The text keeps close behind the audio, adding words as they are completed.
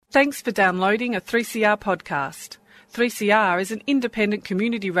Thanks for downloading a 3CR podcast. 3CR is an independent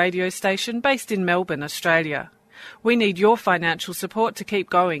community radio station based in Melbourne, Australia. We need your financial support to keep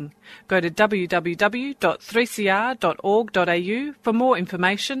going. Go to www.3cr.org.au for more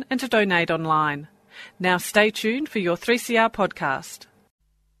information and to donate online. Now stay tuned for your 3CR podcast.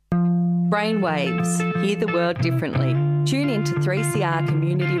 Brainwaves. Hear the world differently. Tune in to 3CR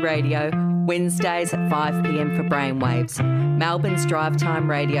Community Radio Wednesdays at 5 p.m. for Brainwaves, Melbourne's drive time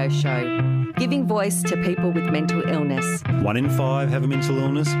radio show, giving voice to people with mental illness. 1 in 5 have a mental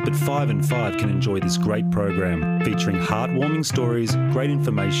illness, but 5 in 5 can enjoy this great program featuring heartwarming stories, great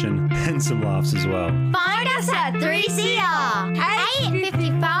information and some laughs as well. Find us at 3CR,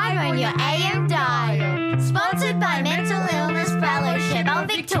 855 on your AM dial. Sponsored by Mental Illness Fellowship of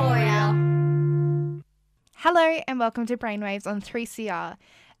Victoria. Hello and welcome to Brainwaves on 3CR,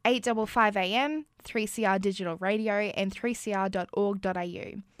 855 AM, 3CR Digital Radio and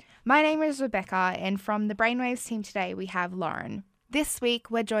 3cr.org.au. My name is Rebecca and from the Brainwaves team today we have Lauren. This week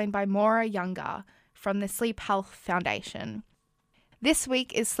we're joined by Maura Younger from the Sleep Health Foundation. This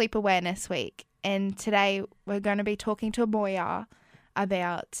week is Sleep Awareness Week and today we're going to be talking to Maura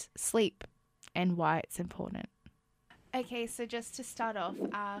about sleep and why it's important. Okay, so just to start off,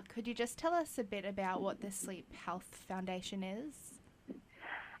 could you just tell us a bit about what the Sleep Health Foundation is?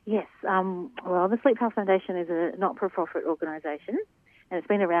 Yes, well, the Sleep Health Foundation is a not-for-profit organisation and it's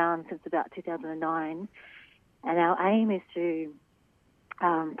been around since about 2009, and our aim is to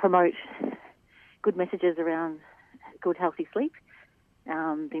promote good messages around good, healthy sleep,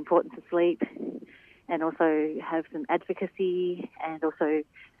 the importance of sleep, and also have some advocacy and also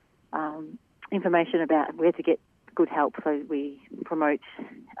information about where to get good help. So we promote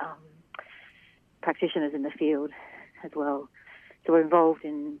practitioners in the field as well. So we're involved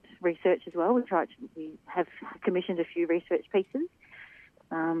in research as well. We have commissioned a few research pieces.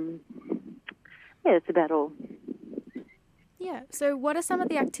 That's about all. Yeah, so what are some of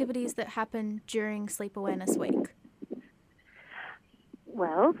the activities that happen during Sleep Awareness Week?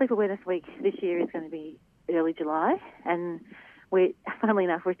 Well, Sleep Awareness Week this year is going to be early July, and funnily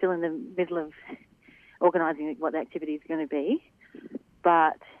enough, we're still in the middle of organising what the activity is going to be.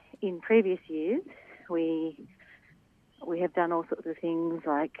 But in previous years, we have done all sorts of things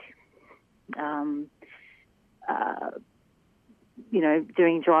like,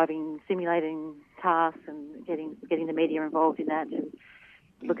 doing driving, simulating tasks and getting the media involved in that to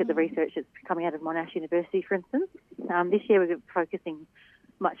look at the research that's coming out of Monash University, for instance. This year we're focusing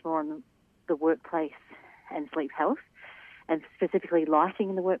much more on the workplace and sleep health, and specifically lighting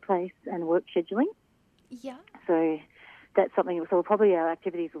in the workplace and work scheduling. Yeah. So that's something. So probably our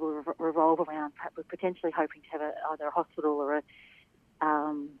activities will revolve around. We're potentially hoping to have either a hospital or a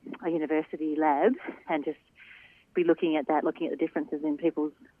university lab, and just be looking at the differences in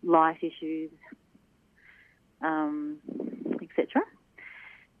people's light issues, etc.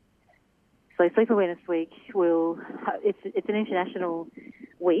 So Sleep Awareness Week it's an international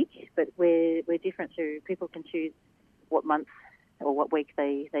week, but we're different too. People can choose what month or what week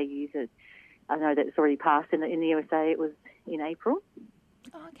they use it. I know that it's already passed in the USA. It was in April.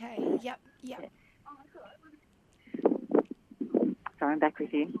 Okay. Yep. Yeah. Sorry, I'm back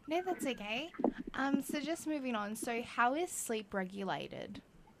with you. No, that's okay. So just moving on. So how is sleep regulated?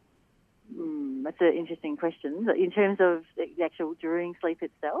 That's an interesting question. In terms of the actual during sleep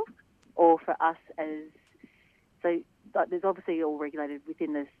itself, or for us there's obviously all regulated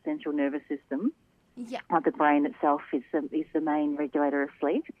within the central nervous system. Yeah. The brain itself is the main regulator of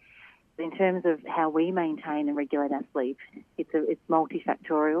sleep. In terms of how we maintain and regulate our sleep, it's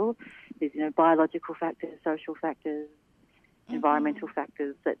multifactorial. There's biological factors, social factors, environmental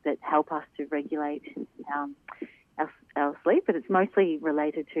factors that help us to regulate our sleep, but it's mostly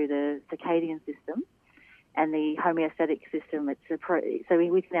related to the circadian system and the homeostatic system. So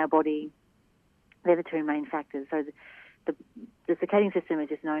within our body, they're the two main factors. So the circadian system is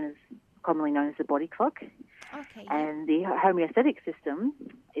just commonly known as the body clock. Okay. And the homeostatic system,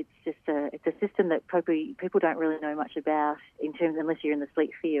 it's a system that probably people don't really know much about unless you're in the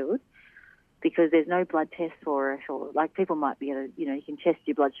sleep field, because there's no blood test for it, or like people might be able to, you can test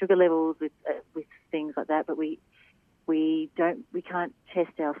your blood sugar levels with things like that, but we can't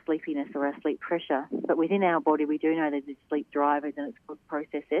test our sleepiness or our sleep pressure. But within our body, we do know there's this sleep drivers, and it's called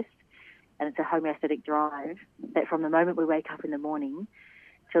process S, and it's a homeostatic drive that from the moment we wake up in the morning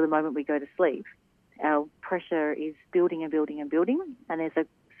till the moment we go to sleep, our pressure is building and building and building, and there's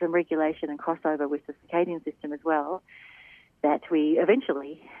some regulation and crossover with the circadian system as well, that we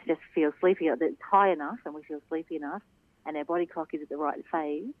eventually just feel sleepy. It's high enough and we feel sleepy enough, and our body clock is at the right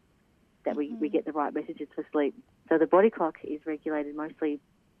phase that we get the right messages for sleep. So the body clock is regulated mostly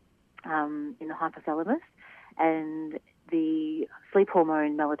in the hypothalamus, and the sleep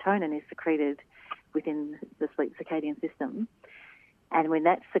hormone melatonin is secreted within the sleep circadian system. And when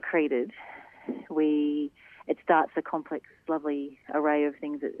that's secreted, it starts a complex, lovely array of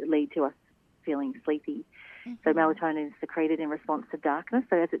things that lead to us feeling sleepy. So melatonin is secreted in response to darkness.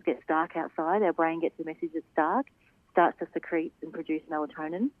 So as it gets dark outside, our brain gets the message it's dark, starts to secrete and produce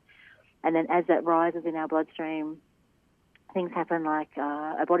melatonin. And then as that rises in our bloodstream, things happen like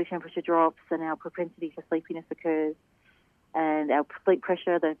our body temperature drops and our propensity for sleepiness occurs, and our sleep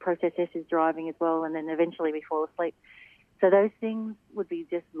pressure, the process S, is driving as well, and then eventually we fall asleep. So those things would be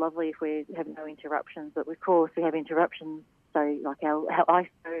just lovely if we have no interruptions. But of course we have interruptions, so like our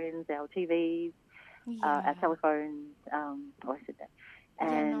iPhones, our TVs, our telephones, I said that.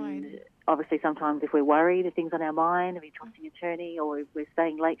 And obviously sometimes if we're worried, if things on our mind, and we're tossing and turning, or we're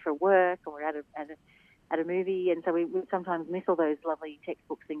staying late for work, or we're at a movie, and so we sometimes miss all those lovely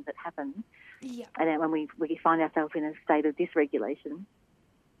textbook things that happen. Yeah. And then when we find ourselves in a state of dysregulation.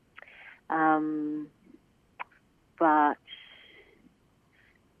 That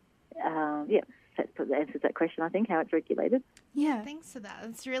answers that question, I think, how it's regulated. Yeah. Thanks for that.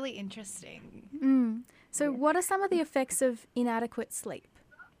 It's really interesting. So what are some of the effects of inadequate sleep?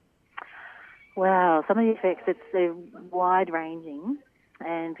 Well, some of the effects, they're wide-ranging,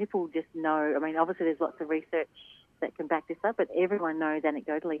 and people just know, I mean, obviously there's lots of research that can back this up, but everyone knows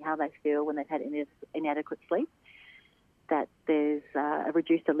anecdotally how they feel when they've had inadequate sleep, that there's a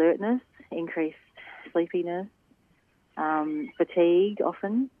reduced alertness, increased sleepiness, fatigue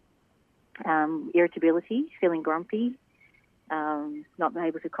often, irritability, feeling grumpy, not being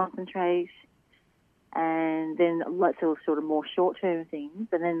able to concentrate, and then lots of sort of more short-term things.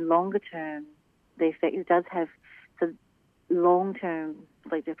 And then longer-term, the effect it does have, so long-term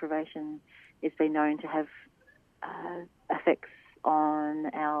sleep deprivation has been known to have effects on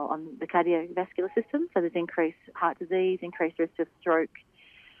the cardiovascular system. So there's increased heart disease, increased risk of stroke,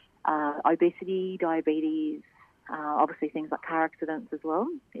 obesity, diabetes, obviously things like car accidents as well.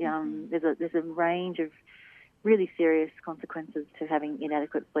 There's a range of really serious consequences to having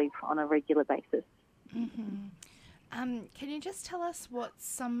inadequate sleep on a regular basis. Can you just tell us what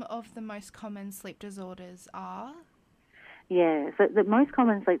some of the most common sleep disorders are? Yeah, so the most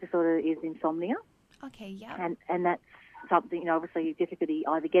common sleep disorder is insomnia. Okay, yeah. And that's something, obviously difficulty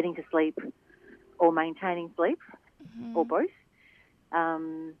either getting to sleep or maintaining sleep, or both,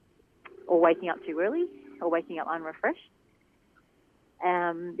 or waking up too early, or waking up unrefreshed.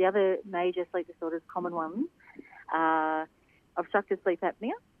 The other major sleep disorders, common ones, are obstructive sleep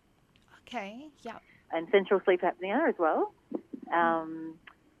apnea. Okay, yeah. And central sleep apnea as well.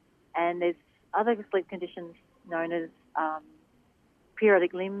 And there's other sleep conditions known as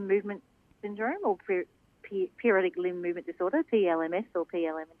periodic limb movement syndrome, or periodic limb movement disorder, PLMS or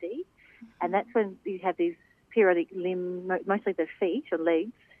PLMD. And that's when you have these periodic limb, mostly the feet or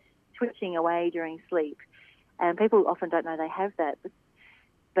legs, twitching away during sleep. And people often don't know they have that,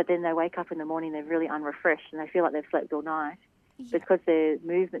 but then they wake up in the morning, they're really unrefreshed and they feel like they've slept all night. Yeah. Because their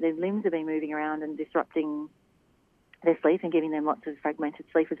limbs have been moving around and disrupting their sleep and giving them lots of fragmented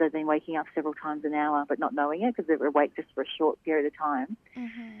sleep as they've been waking up several times an hour but not knowing it because they're awake just for a short period of time.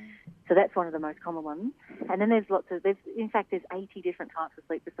 So that's one of the most common ones. And then there's 80 different types of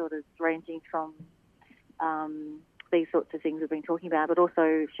sleep disorders ranging from these sorts of things we've been talking about, but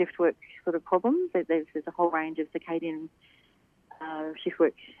also shift work sort of problems. There's a whole range of circadian shift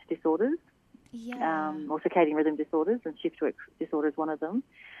work disorders, or circadian rhythm disorders, and shift work disorder is one of them.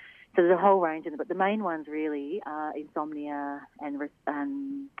 So there's a whole range of them, but the main ones really are insomnia and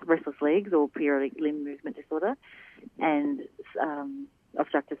restless legs or periodic limb movement disorder, and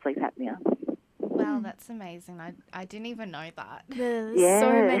obstructive sleep apnea. Wow, that's amazing. I didn't even know that. There's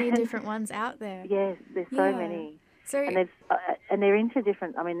so many different ones out there. Yes, there's so many. And they're into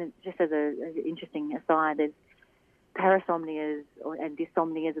different, I mean, just as an interesting aside, there's parasomnias and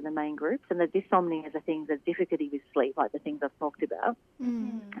dysomnias are the main groups, and the dysomnias are things of difficulty with sleep, like the things I've talked about.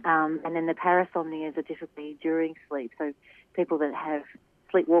 And then the parasomnias are difficulty during sleep, so people that have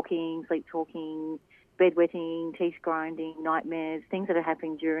sleepwalking, sleep talking, bedwetting, teeth grinding, nightmares, things that are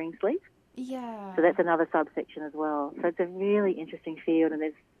happening during sleep. Yeah. So that's another subsection as well. So it's a really interesting field, and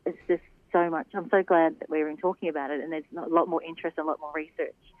it's just so much. I'm so glad that we're talking about it, and there's a lot more interest and a lot more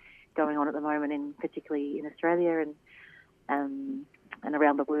research going on at the moment, particularly in Australia and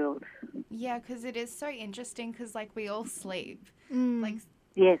around the world. Yeah, because it is so interesting because, we all sleep.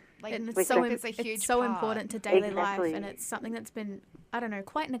 Yes. And it's so important to daily life, and it's something that's been,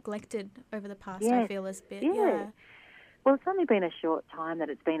 quite neglected over the past, I feel, a bit. Yeah. Well, it's only been a short time that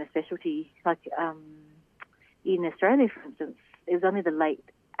it's been a specialty. In Australia, for instance, it was only the late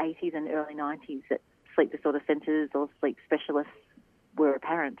 80s and early 90s that sleep disorder centres or sleep specialists were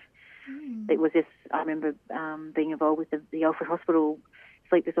apparent. It was just, I remember being involved with the Alfred Hospital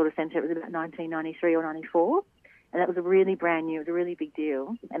Sleep Disorder Centre. It was about 1993 or 94, and that was a really brand new, it was a really big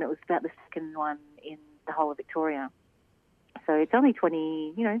deal, and it was about the second one in the whole of Victoria. So it's only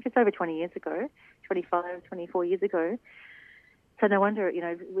 20, just over 20 years ago, 25, 24 years ago. So no wonder,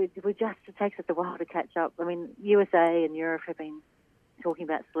 it takes us a while to catch up. I mean, USA and Europe have been talking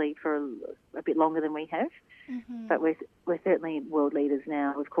about sleep for a bit longer than we have, but we're certainly world leaders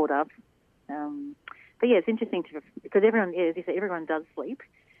now. We've caught up. But yeah, it's interesting because everyone, as you say, everyone does sleep.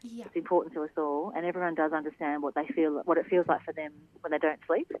 Yeah. It's important to us all, and everyone does understand what it feels like for them when they don't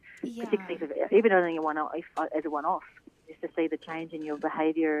sleep. Yeah. Particularly even only as a one-off, just to see the change in your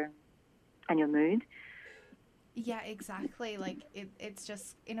behaviour and your mood. Yeah, exactly. Like it's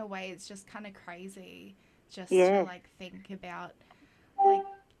just, in a way, it's just kind of crazy just to think about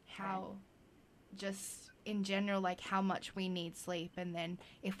how just in general, how much we need sleep, and then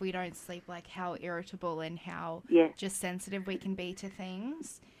if we don't sleep, how irritable and how just sensitive we can be to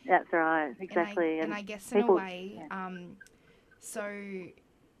things. That's right, exactly. And I guess in a way,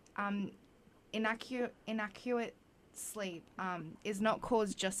 inaccurate sleep is not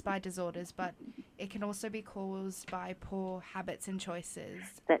caused just by disorders, but it can also be caused by poor habits and choices.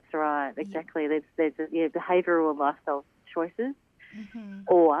 That's right, exactly. Yeah. There's behavioural and lifestyle choices,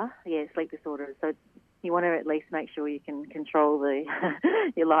 or sleep disorders. So you want to at least make sure you can control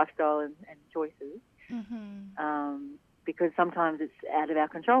your lifestyle and choices, because sometimes it's out of our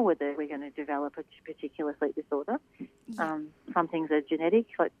control whether we're going to develop a particular sleep disorder. Yeah. Some things are genetic,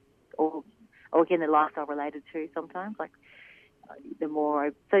 or again, they're lifestyle related too. Sometimes, so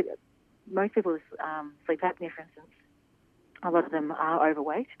most people with sleep apnea, for instance, a lot of them are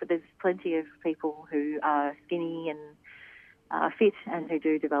overweight, but there's plenty of people who are skinny and fit and who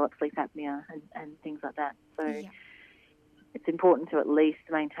do develop sleep apnea and things like that. So it's important to at least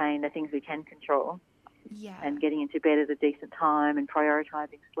maintain the things we can control, and getting into bed at a decent time and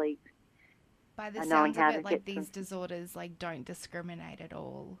prioritising sleep. By the sounds of it, these disorders don't discriminate at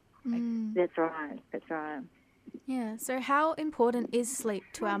all. That's right. Yeah, so how important is sleep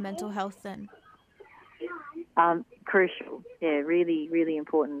to our mental health then? Crucial, really, really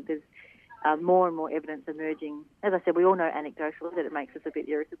important. There's more and more evidence emerging. As I said, we all know anecdotally that it makes us a bit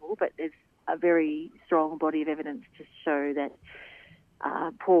irritable, but there's a very strong body of evidence to show that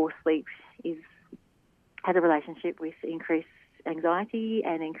poor sleep has a relationship with increased anxiety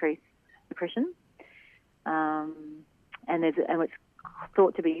and increased depression, and it's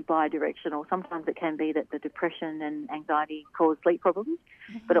thought to be bidirectional. Sometimes it can be that the depression and anxiety cause sleep problems,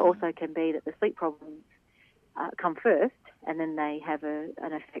 but it also can be that the sleep problems come first, and then they have an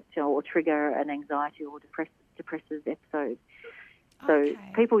effect or trigger an anxiety or depressive episode. So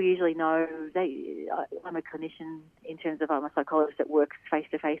people usually know. I'm a clinician in terms of I'm a psychologist that works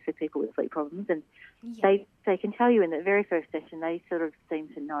face-to-face with people with sleep problems, and they can tell you in the very first session they sort of seem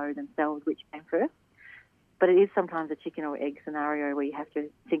to know themselves which came first. But it is sometimes a chicken or egg scenario where you have to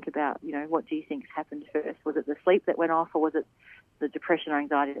think about, what do you think happened first? Was it the sleep that went off, or was it the depression or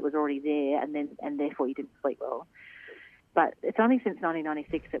anxiety that was already there and therefore you didn't sleep well? But it's only since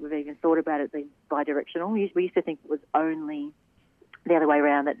 1996 that we've even thought about it being bidirectional. We used to think it was only the other way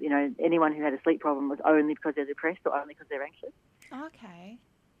around, that, anyone who had a sleep problem was only because they're depressed or only because they're anxious. Okay.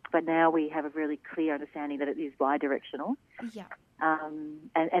 But now we have a really clear understanding that it is bidirectional. Yeah.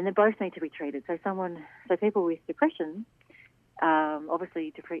 And they both need to be treated. So people with depression,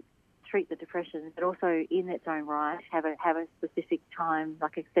 obviously to treat the depression, but also in its own right have a specific time,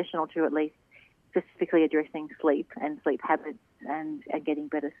 like a session or two at least, specifically addressing sleep and sleep habits and getting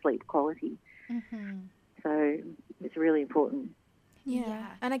better sleep quality. So it's really important.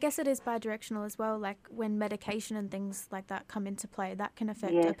 Yeah, and I guess it is bidirectional as well, when medication and things like that come into play, that can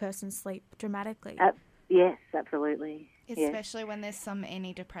affect a person's sleep dramatically. Yes, absolutely. Especially when there's some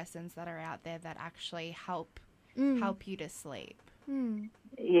antidepressants that are out there that actually help you to sleep.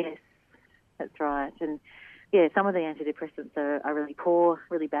 Yes, that's right. And some of the antidepressants are really poor,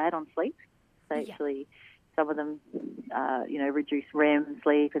 really bad on sleep. They actually, some of them, reduce REM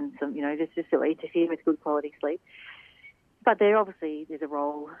sleep and some, just to interfere with good quality sleep. But there's a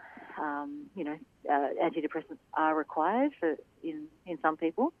role, antidepressants are required in some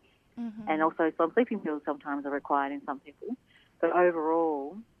people, and also some sleeping pills sometimes are required in some people. But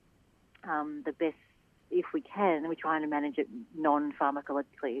overall, the best, if we can, we're trying to manage it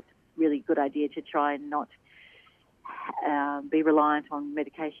non-pharmacologically. It's a really good idea to try and not be reliant on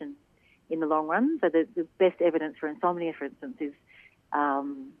medication in the long run. So the best evidence for insomnia, for instance, is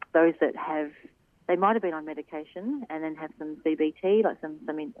those that they might have been on medication and then have some CBT, like some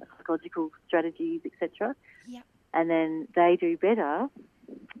psychological strategies, etc. Yep. And then they do better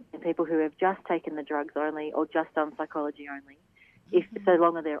than people who have just taken the drugs only or just done psychology only, if so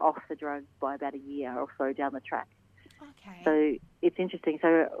long as they're off the drugs by about a year or so down the track. Okay. So it's interesting.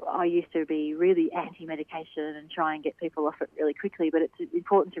 So I used to be really anti-medication and try and get people off it really quickly, but it's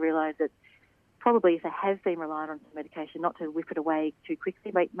important to realise that probably if they have been reliant on some medication, not to whip it away too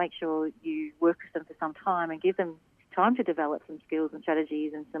quickly. Make sure you work with them for some time and give them time to develop some skills and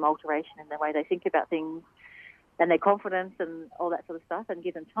strategies and some alteration in the way they think about things and their confidence and all that sort of stuff, and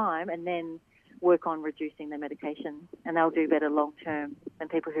give them time, and then work on reducing their medication, and they'll do better long term than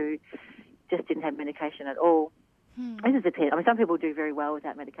people who just didn't have medication at all. This is depends. I mean, some people do very well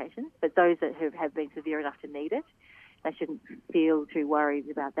without medication, but those that have been severe enough to need it, they shouldn't feel too worried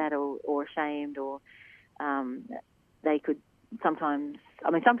about that or ashamed, or they could sometimes.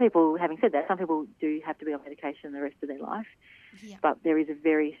 I mean, some people, having said that, some people do have to be on medication the rest of their life, but there is a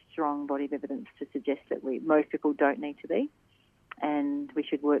very strong body of evidence to suggest that most people don't need to be, and we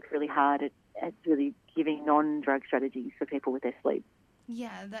should work really hard at really giving non-drug strategies for people with their sleep.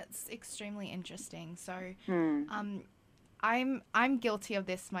 Yeah, that's extremely interesting. So I'm guilty of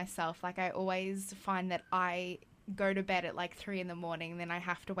this myself. Like, I always find that I go to bed at like 3 a.m, and then I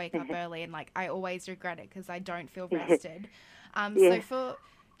have to wake up early, and like I always regret it because I don't feel rested. So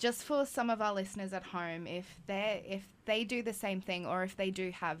for some of our listeners at home, if they do the same thing, or if they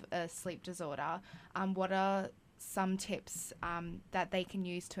do have a sleep disorder, what are some tips that they can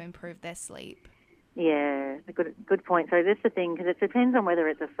use to improve their sleep? Yeah, a good point. So that's the thing, because it depends on whether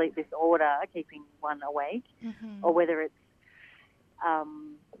it's a sleep disorder keeping one awake, or whether it's,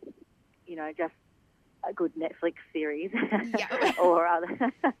 just a good Netflix series or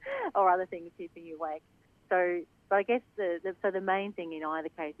other things keeping you awake. So I guess the main thing in either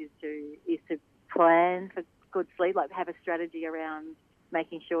case is to plan for good sleep, like have a strategy around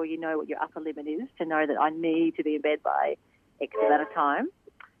making sure you know what your upper limit is, to know that I need to be in bed by X amount of time.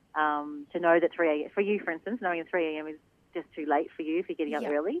 To know that 3 a.m. for you, for instance, knowing that 3 a.m. is just too late for you if you're getting up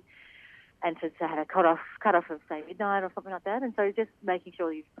early, and to have a cut off of say midnight or something like that. And so just making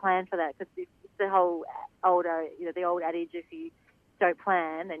sure you've planned for that, because it's the whole the old adage, if you don't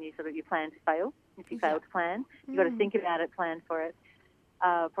plan, then you plan to fail. If you fail to plan, you've got to think about it, plan for it,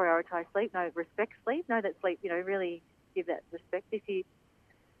 prioritise sleep, respect sleep, know that sleep, really give that respect. If you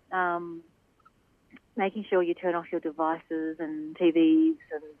making sure you turn off your devices and TVs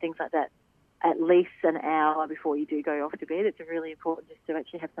and things like that at least an hour before you do go off to bed. It's really important just to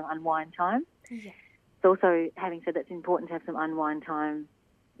actually have some unwind time. Yeah. It's also, having said that, it's important to have some unwind time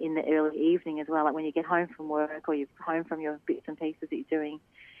in the early evening as well, like when you get home from work or you're home from your bits and pieces that you're doing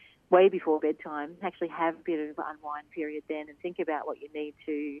way before bedtime. Actually have a bit of an unwind period then and think about what you need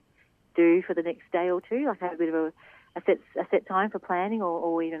to do for the next day or two. Like have a bit of a set time for planning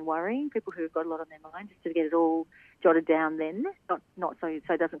or even worrying. People who have got a lot on their mind, just to get it all jotted down then, not so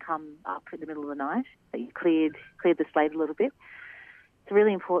it doesn't come up in the middle of the night, that you've cleared the slate a little bit. It's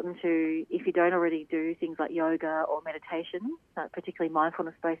really important to, if you don't already do things like yoga or meditation, particularly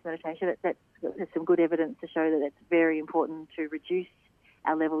mindfulness-based meditation, there's some good evidence to show that it's very important to reduce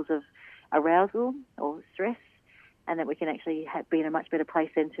our levels of arousal or stress, and that we can actually be in a much better place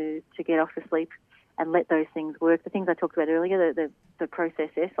then to get off to sleep and let those things work. The things I talked about earlier, the process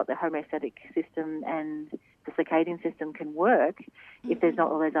S, like the homeostatic system and the circadian system, can work if there's not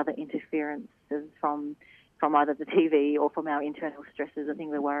all those other interferences from either the TV or from our internal stresses and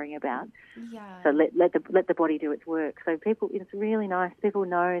things we're worrying about. Yeah. So let the body do its work. So it's really nice. People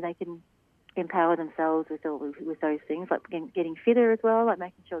know they can empower themselves with those things, like getting fitter as well, like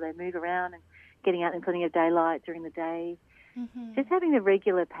making sure they move around and getting out in plenty of daylight during the day. Mm-hmm. Just having the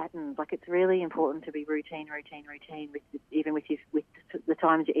regular patterns. Like, it's really important to be routine with the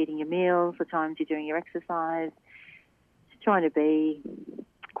times you're eating your meals, the times you're doing your exercise. Just trying to be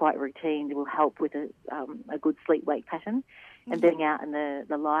quite routine will help with a good sleep-wake pattern, and being out in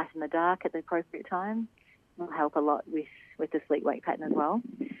the light and the dark at the appropriate time will help a lot with the sleep-wake pattern as well.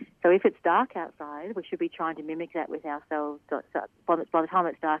 So if it's dark outside, we should be trying to mimic that with ourselves. So by the time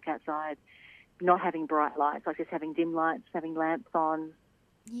it's dark outside, not having bright lights, like just having dim lights, having lamps on.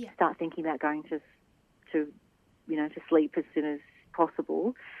 Yeah. Start thinking about going to sleep as soon as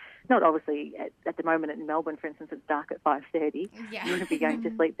possible. Not obviously at the moment in Melbourne, for instance, it's dark at 5:30. Yeah. You wouldn't be going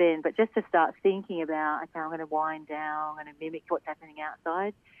to sleep then, but just to start thinking about, okay, I'm going to wind down, I'm going to mimic what's happening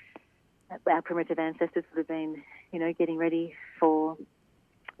outside. Our primitive ancestors would have been, getting ready for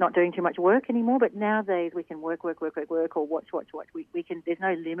not doing too much work anymore, but nowadays we can work or watch. We can. There's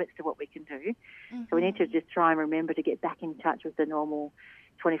no limits to what we can do. Mm-hmm. So we need to just try and remember to get back in touch with the normal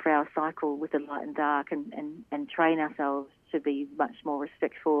 24-hour cycle with the light and dark and train ourselves to be much more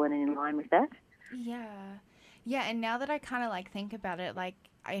respectful and in line with that. Yeah, and now that I kind of like think about it, like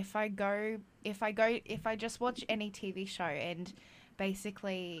if I just watch any TV show and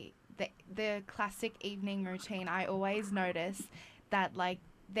basically the classic evening routine, I always notice that like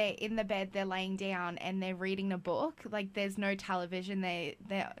they're in the bed, they're laying down and they're reading a book. Like there's no television,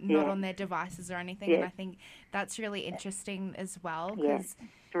 they're not on their devices or anything. And I think that's really interesting as well. Yes,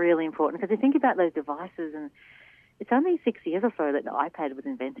 it's really important because you think about those devices, and it's only 6 years or so that the iPad was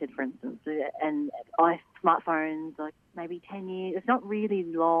invented, for instance, and smartphones, like maybe 10 years. It's not really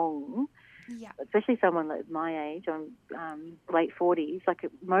long, especially someone like my age, I'm late 40s. Like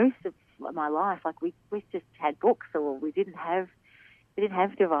most of my life, like we just had books, or we didn't have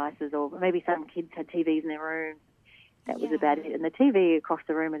devices, or maybe some kids had TVs in their room. That was about it. And the TV across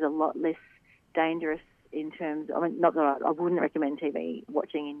the room is a lot less dangerous in terms, I mean, not that I wouldn't recommend TV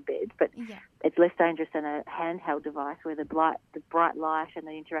watching in bed, but it's less dangerous than a handheld device where the bright light and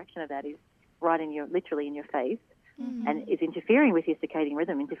the interaction of that is right literally in your face, and is interfering with your circadian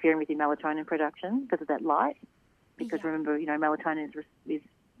rhythm, interfering with your melatonin production because of that light. Because remember, melatonin is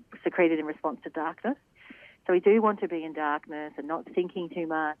secreted in response to darkness. So we do want to be in darkness and not thinking too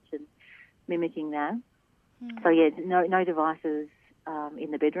much and mimicking that. So no devices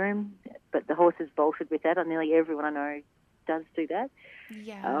in the bedroom, but the horse is bolted with that. Nearly everyone I know does do that.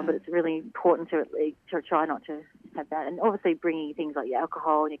 But it's really important to try not to have that. And obviously bringing things like your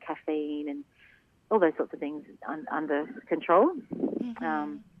alcohol and your caffeine and all those sorts of things under control.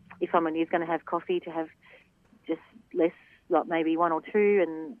 If someone is going to have coffee, to have just less, like maybe one or two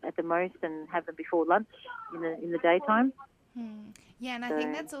and at the most, and have them before lunch in the daytime. Yeah, and I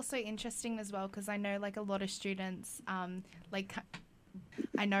think that's also interesting as well, because I know like a lot of students,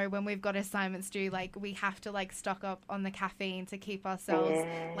 I know when we've got assignments due, like we have to like stock up on the caffeine to keep ourselves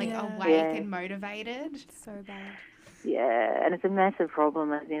awake and motivated. So bad. Yeah, and it's a massive problem.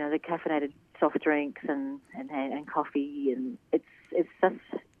 The caffeinated soft drinks and coffee, and it's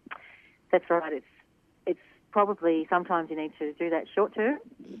that's right. It's probably sometimes you need to do that short term,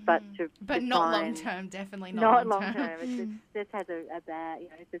 but not long term. Definitely not long term. It just has a bad, it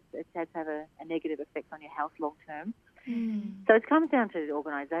has to have a negative effect on your health long term. So it comes down to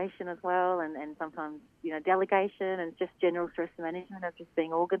organisation as well, and sometimes delegation and just general stress management of just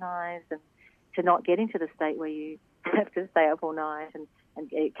being organised, and to not get into the state where you have to stay up all night and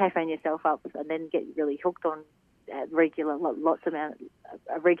caffeine yourself up and then get really hooked on a regular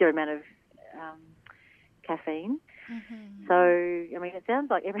amount of caffeine. So, I mean, it sounds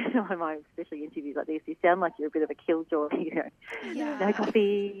like every time especially interviews like this, you sound like you're a bit of a killjoy, no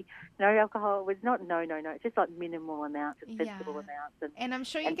coffee, no alcohol. It's not no. It's just like minimal amounts and sensible amounts. And I'm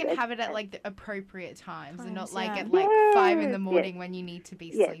sure you can have it at like the appropriate times and not like at like 5 in the morning when you need to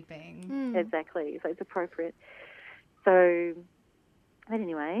be sleeping. Exactly. So it's appropriate. So, but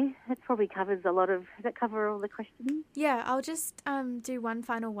anyway, that probably covers a lot of... Does that cover all the questions? Yeah, I'll just do one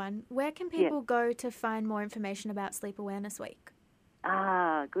final one. Where can people go to find more information about Sleep Awareness Week?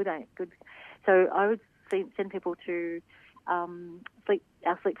 Good. So I would send people to our Sleep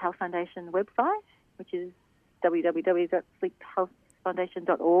Health Foundation website, which is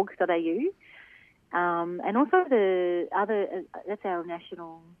www.sleephealthfoundation.org.au. And also that's our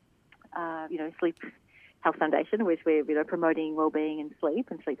national, Sleep Health Foundation, which we're promoting wellbeing and sleep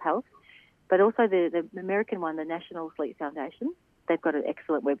health. But also the American one, the National Sleep Foundation, they've got an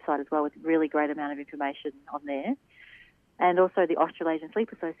excellent website as well with a really great amount of information on there. And also the Australasian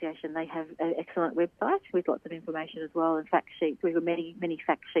Sleep Association, they have an excellent website with lots of information as well, and fact sheets. We've got many, many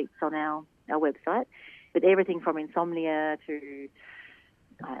fact sheets on our website, with everything from insomnia to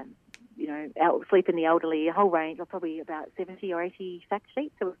sleep in the elderly, a whole range of probably about 70 or 80 fact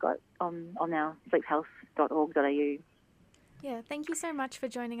sheets that we've got on our sleephealth.org.au. Yeah, thank you so much for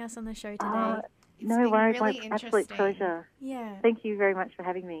joining us on the show today. No worries, my absolute pleasure. Yeah. Thank you very much for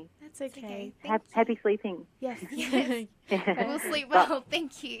having me. That's okay. Happy sleeping. Yes. We'll sleep well.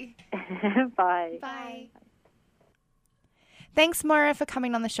 Thank you. Bye. Bye. Thanks, Moira, for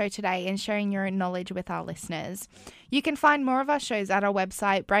coming on the show today and sharing your knowledge with our listeners. You can find more of our shows at our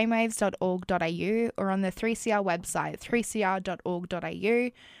website, brainwaves.org.au, or on the 3CR website,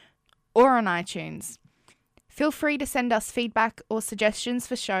 3cr.org.au, or on iTunes. Feel free to send us feedback or suggestions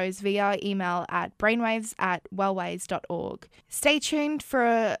for shows via our email at brainwaves@wellways.org. Stay tuned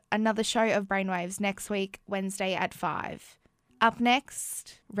for another show of Brainwaves next week, Wednesday at 5. Up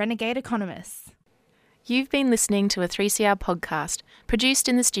next, Renegade Economists. You've been listening to a 3CR podcast produced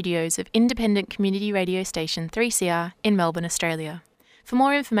in the studios of independent community radio station 3CR in Melbourne, Australia. For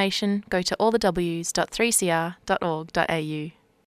more information, go to allthews.3cr.org.au.